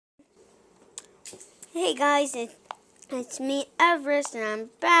Hey guys, it's me, Everest, and I'm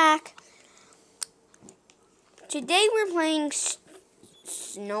back. Today we're playing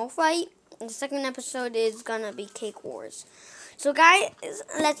Snow Fight. The second episode is gonna be Cake Wars. So guys,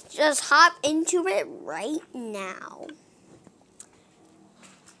 let's just hop into it right now.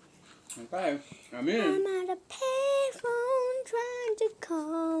 Okay, I'm in. I'm at a payphone trying to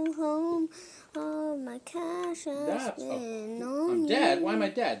call home. All my cash has been on I'm dead. Why am I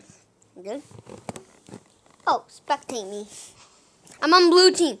dead? Good. Oh, spectate me. I'm on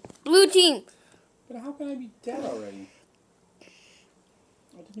blue team. Blue team. But how can I be dead already?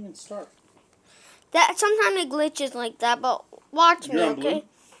 I didn't even start. That sometimes it glitches like that, but watch me, You're on okay?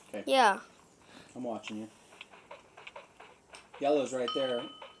 blue? Okay. Yeah. I'm watching you. Yellow's right there.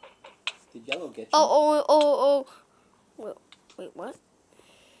 Did yellow get you? Oh. Wait, what?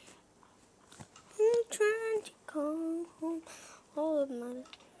 I'm trying to call home. All of my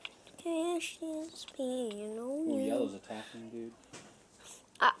cash is being on Ooh, you. yellow's attacking, dude.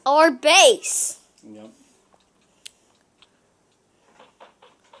 Our base. Yep.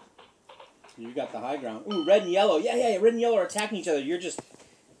 You got the high ground. Ooh, red and yellow. Yeah. Red and yellow are attacking each other. You're just...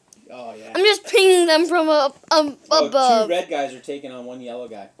 Oh, yeah. I'm just pinging them from above. 2 red guys are taking on 1 yellow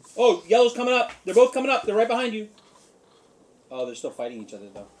guy. Oh, yellow's coming up. They're both coming up. They're right behind you. Oh, they're still fighting each other,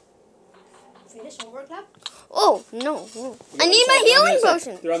 though. Finish homework lab? Oh, no. I need my healing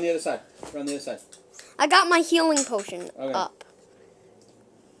potion. They're on the other side. I got my healing potion Okay. up.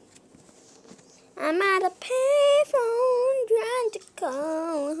 I'm at a payphone trying to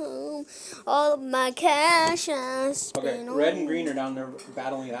call home. All of my cash has Okay, been red on. and green are down there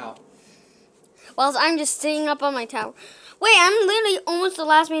battling it out. Whilst I'm just sitting up on my tower. Wait, I'm literally almost the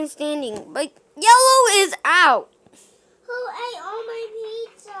last man standing. But yellow is out. Who ate all my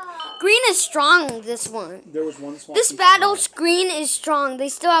pizza? Green is strong, this one. There was one small This piece battle of screen is strong. They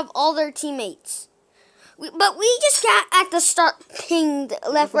still have all their teammates. But we just got at the start pinged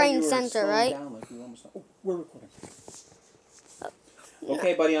left, right, and center, right? Oh, we're recording.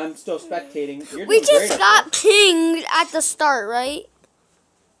 Okay, buddy, I'm still spectating. You're We doing just great got pinged at the start, right?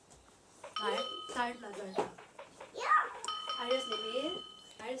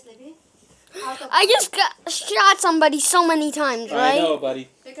 I just got shot somebody so many times, right? I know, buddy.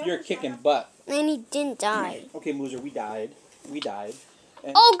 You're kicking butt. And he didn't die. Okay, Mooser, we died.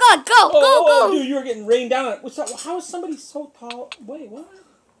 And Oh God, go! Dude, you were getting rained down. What's up? How is somebody so tall? Wait, what?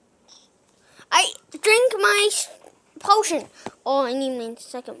 I drink my potion. Oh, I need my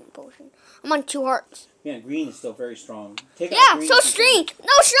second potion. I'm on 2 hearts. Man, green is still very strong. Take out Yeah, green so if you strong. can.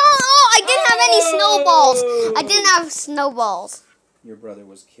 No strong. Oh, I didn't have any snowballs. I didn't have snowballs. Your brother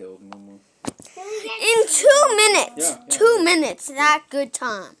was killed, Moo. In 2 minutes. Yeah, 2 minutes. That good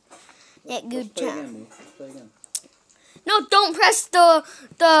time. That Let's good play time. again, Moo. Let's play again. No, don't press the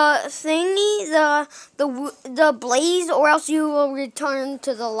thingy, the blaze, or else you will return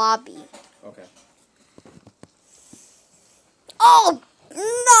to the lobby. Okay. Oh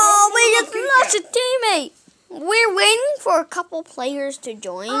no, we just lost a teammate. We're waiting for a couple players to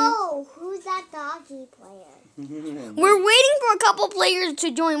join. Oh, who's that doggy player? We're waiting for a couple players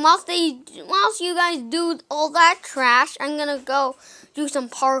to join. Whilst you guys do all that trash, I'm gonna go do some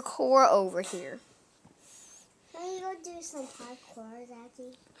parkour over here. Can you go do some parkour,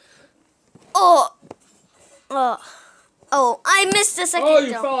 Daddy? Oh, I missed the second Oh,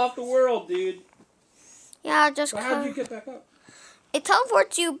 you jump. fell off the world, dude. Yeah, just So how did you get back up? it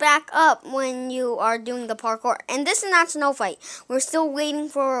teleports you back up when you are doing the parkour. And this is not Snow Fight. We're still waiting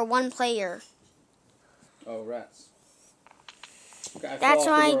for 1 player. Oh, rats. Okay, I fell That's off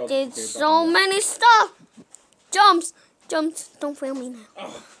the why I world. did Okay, so back many stuff. Jumps. Don't fail me now.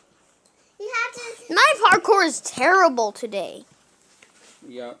 Oh, You have to. My parkour is terrible today.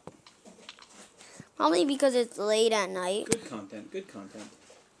 yeah. Probably because it's late at night. Good content.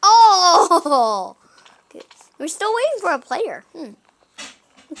 Oh! Good. We're still waiting for a player.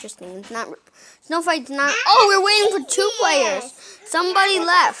 Interesting. It's not. Snow Fight's not. Oh, we're waiting for 2 players. Somebody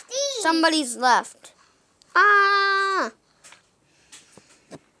left. Somebody's left. Ah!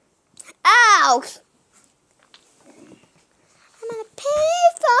 Ow! I'm at a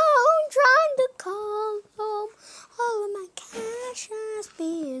payphone trying to call home. All of my cash has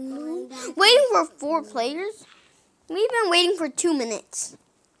been waiting for 4 players. We've been waiting for 2 minutes.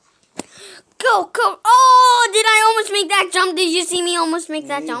 Go! Oh, did I almost make that jump? Did you see me almost make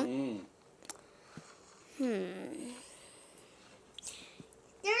that jump?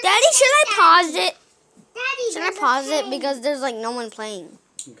 Daddy, should I pause it? Daddy, Should I pause it because there's like no one playing?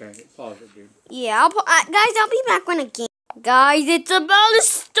 Okay, pause it, dude. Yeah, guys, I'll be back when a game. Guys, it's about to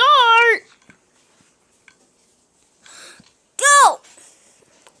start. Go!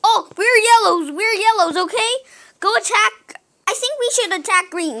 Oh, we're yellows. We're yellows, okay? Go attack. I think we should attack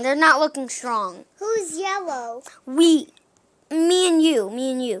green. They're not looking strong. Who's yellow? Me and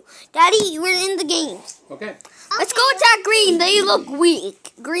you. Daddy, we're in the game. Okay. Let's go attack green. They look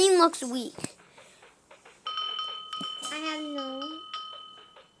weak. Green looks weak. I have no.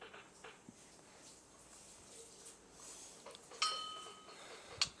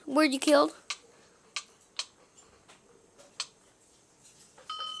 Where'd you killed?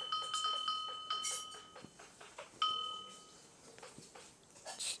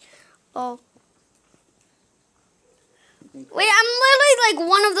 Oh. Wait, I'm literally like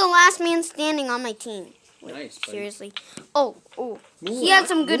one of the last man standing on my team. Wait, Nice, buddy. seriously. Oh. Moo He had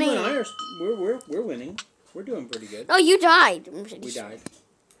some good Moo and I aim. we're winning. We're doing pretty good. Oh, you died. We died.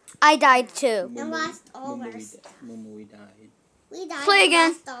 I died too. And lost all our stuff. We died. We died. Play and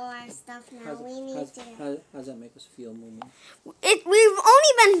again. Lost all our stuff now. We need to. How's that make us feel, Moo? We've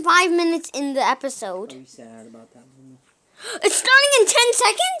only been 5 minutes in the episode. Are you sad about that, Moo? It's starting in 10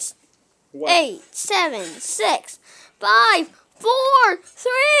 seconds? What? 8, 7, 6, 5, 4,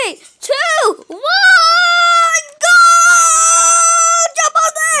 3, 2, 1, go! Jump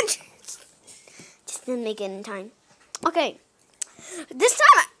on that! Just didn't make it in time. Okay. This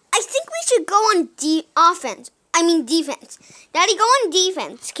time, I think we should go on defense. Daddy, go on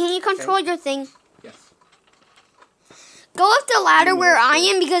defense. Can you control your thing? Yes. Go up the ladder where I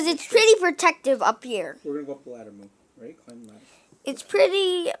am because it's pretty protective up here. We're going to go up the ladder, Moo. Ready? Climb the ladder. It's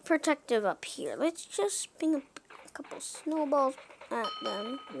pretty protective up here. Let's just spin a couple snowballs at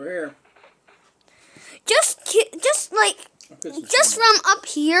them. We're here. Just from up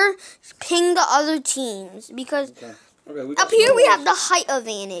here, ping the other teams because Okay, we got up here we snowballs. have the height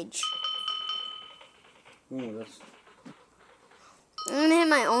advantage. Ooh, that's... I'm gonna hit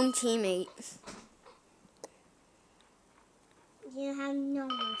my own teammate. You have no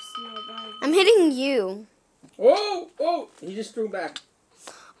more snowballs. I'm hitting you. Oh! He just threw back.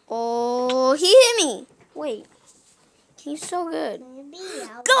 Oh, he hit me. Wait, he's so good. Maybe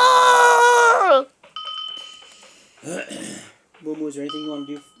yellow. Go! Moo, is there anything you want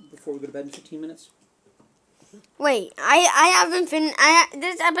to do before we go to bed in 15 minutes? Wait, I haven't finished.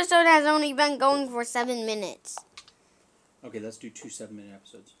 This episode has only been going for 7 minutes. Okay, let's do 2 7-minute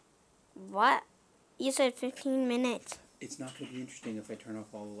episodes. What? You said 15 minutes. It's not going to be interesting if I turn off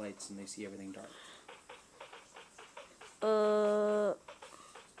all the lights and they see everything dark.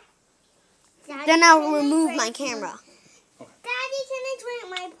 Daddy, Then I'll can I remove drink my some- camera. Daddy, can I drink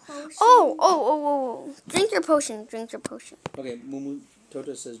my potion? Oh. Drink your potion. Okay, Moo,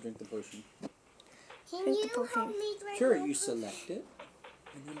 Tota says drink the potion. Can Drink you the potion. help me drink Sure, my you potion? select it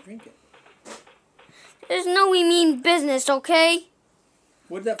and then drink it. There's no we mean business, okay?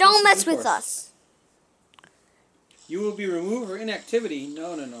 What did that Don't potion mess do for with us. You will be removed for inactivity.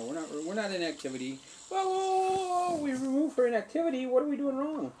 No, we're not inactivity. Whoa, we removed for inactivity. What are we doing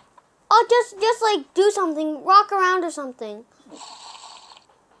wrong? Oh, just like do something. Walk around or something.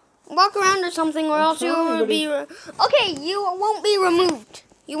 Walk around or something, or else you will be. Okay, you won't be removed.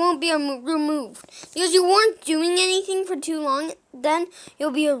 You won't be removed because you weren't doing anything for too long. Then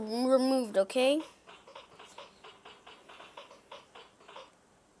you'll be removed. Okay.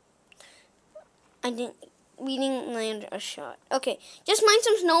 We didn't land a shot. Okay, just mine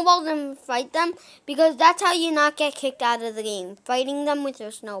some snowballs and fight them because that's how you not get kicked out of the game. Fighting them with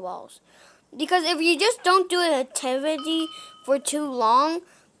your snowballs. Because if you just don't do an activity for too long,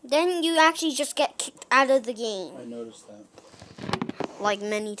 then you actually just get kicked out of the game. I noticed that. Like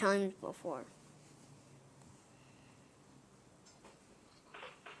many times before.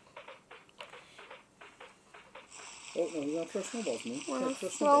 Oh, no, we got to throw snowballs, man. Wanna Throw throw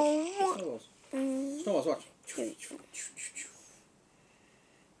snowballs. Snowballs, watch.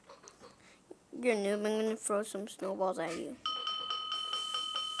 You're a noob. I'm going to throw some snowballs at you.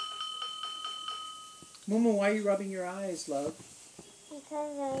 Momo, why are you rubbing your eyes, love?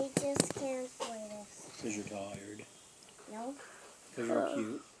 Because I just can't play this. Because you're tired. No. Because you're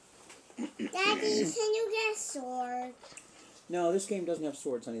cute. Daddy, can you get a sword? No, this game doesn't have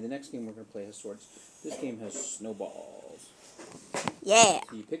swords, honey. The next game we're going to play has swords. This game has snowballs. Yeah.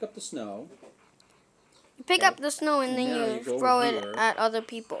 So you pick up the snow. You pick up the snow and then Now you you go throw over it here. at other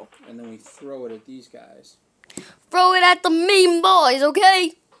people. And then we throw it at these guys. Throw it at the mean boys,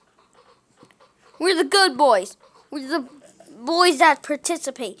 okay? We're the good boys. We're the boys that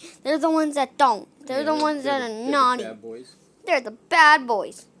participate. They're the ones that don't. They're the ones that are naughty. They're the bad boys. They're the bad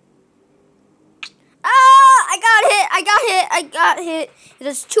boys. Ah! I got hit. It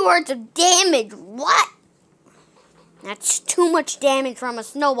does 2 hearts of damage. What? That's too much damage from a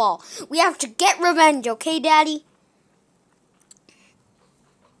snowball. We have to get revenge, okay, Daddy?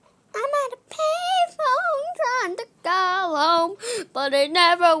 home, but it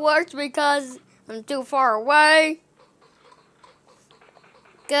never works because I'm too far away.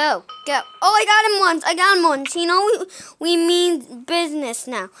 Go, go. Oh, I got him once. I got him once. You know, we mean business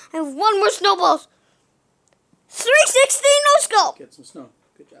now. I have one more snowballs. 360, no scope. Get some snow.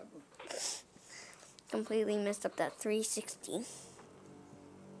 Good job. Completely messed up that 360.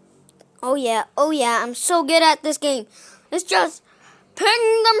 Oh yeah, I'm so good at this game. It's just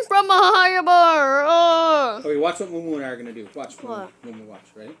ping them from a higher bar. Okay, watch what Moo and I are going to do. Watch, What? Moo, watch.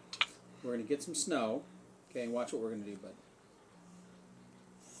 Ready? We're going to get some snow. Okay, and watch what we're going to do, bud.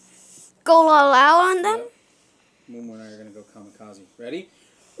 Go all out on them? Yep. Moo and I are going to go kamikaze. Ready?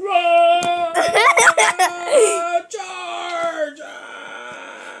 Run! Charge!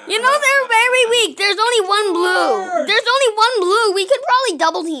 You know they're very weak. There's only one blue. There's only one blue. We could probably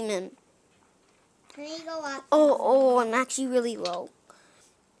double team him. Can you go up? Oh, I'm actually really low.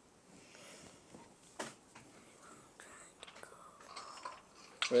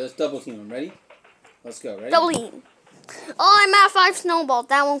 Alright, let's double team him. Ready? Let's go. Ready? Double team. Oh, I'm at 5 snowballs.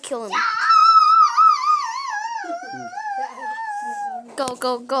 That won't kill him. Go,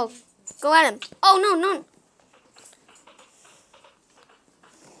 go, go. Go at him. Oh, no.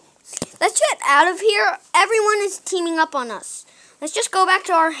 Let's get out of here. Everyone is teaming up on us. Let's just go back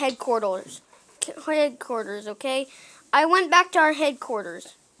to our headquarters. Okay? I went back to our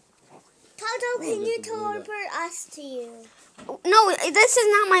headquarters. TaoTao, can you teleport us to you? No, this is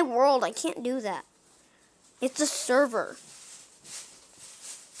not my world. I can't do that. It's a server.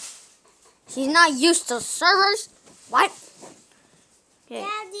 He's not used to servers. What? Okay.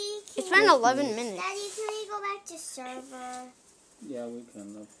 Daddy, It's been 11 minutes. Daddy, can we go back to server? Yeah, we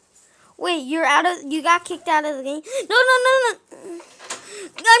can. Wait, you got kicked out of the game? No.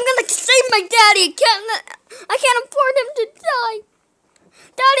 I'm gonna save my daddy. I can't afford him to die.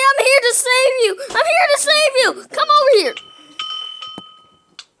 Daddy, I'm here to save you. Come over here.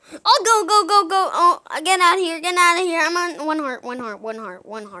 Oh, go. Oh, get out of here. I'm on one heart.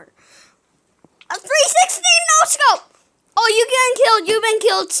 A 360, no scope. Oh, you've been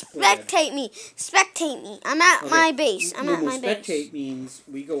killed. Spectate me. I'm at my base. Spectate means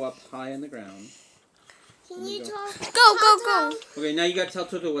we go up high on the ground. Can you talk? Go. Okay, now you got to tell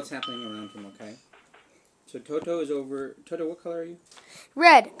Toto what's happening around him, okay? So Toto is over. Toto, what color are you?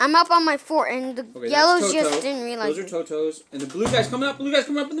 Red. I'm up on my fort, and the Okay, yellows that's Toto. just didn't realize. Those are Totos. And the blue guy's coming up. In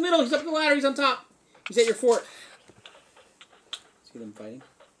the middle. He's up the ladder. He's on top. He's at your fort. See them fighting?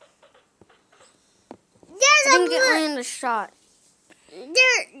 There's I a didn't get blue. land a shot. Can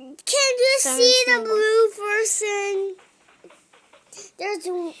you 7 see the snowballs. blue person? There's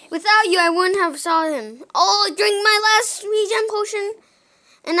a... Without you, I wouldn't have saw him. Oh, I drank my last regen potion,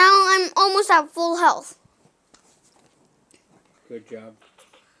 and now I'm almost at full health. Good job.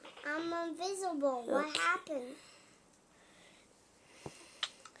 I'm invisible. What happened?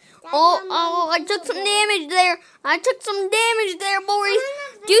 Daddy, Oh, I I'm took some invisible. damage there, boys.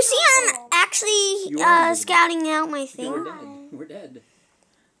 Do you see I'm You are actually invisible. scouting out my Yeah, thing? we're dead.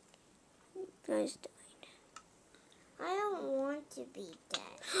 Guys. I don't want to be dead.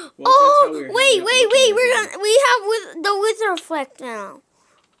 Well, that's how we were Wait. hanging out with We have the wither effect now.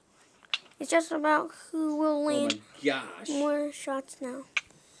 It's just about who will Oh land my gosh. more shots now.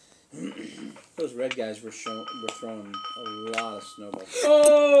 Those red guys were throwing a lot of snowballs.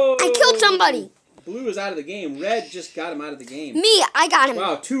 Oh! I killed somebody. Blue is out of the game. Red just got him out of the game. Me, I got him.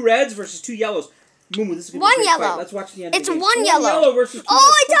 Wow, 2 reds versus 2 yellows. Mumu, this is gonna One be a great yellow. fight. Let's watch the end It's of the game. one yellow. Versus 2 Oh,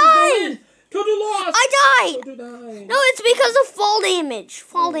 reds. I Toto's died. going in. Toto lost. I died. Toto died. No, it's because of fall damage.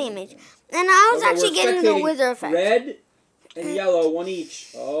 And I was Okay, actually we're getting the spectating wither effect. Red and yellow, one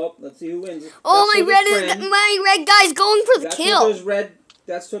each. Oh, let's see who wins. Oh, That's Toto's friend. my red guy's going for the That's kill. Toto's red.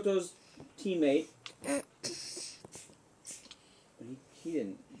 That's Toto's teammate. He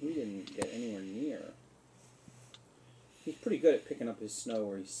didn't get anywhere near. He's pretty good at picking up his snow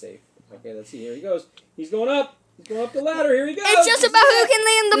where he's safe. Okay, let's see. Here he goes. He's going up. He's going up the ladder. Here he goes. It's just about who can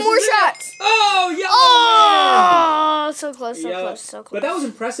land the This more is it. shots. Oh, yellow! Oh, so close, Yeah. so close. But that was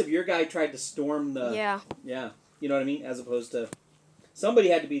impressive. Your guy tried to storm the... Yeah. Yeah. You know what I mean? As opposed to... Somebody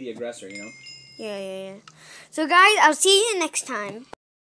had to be the aggressor, you know? Yeah. So, guys, I'll see you next time.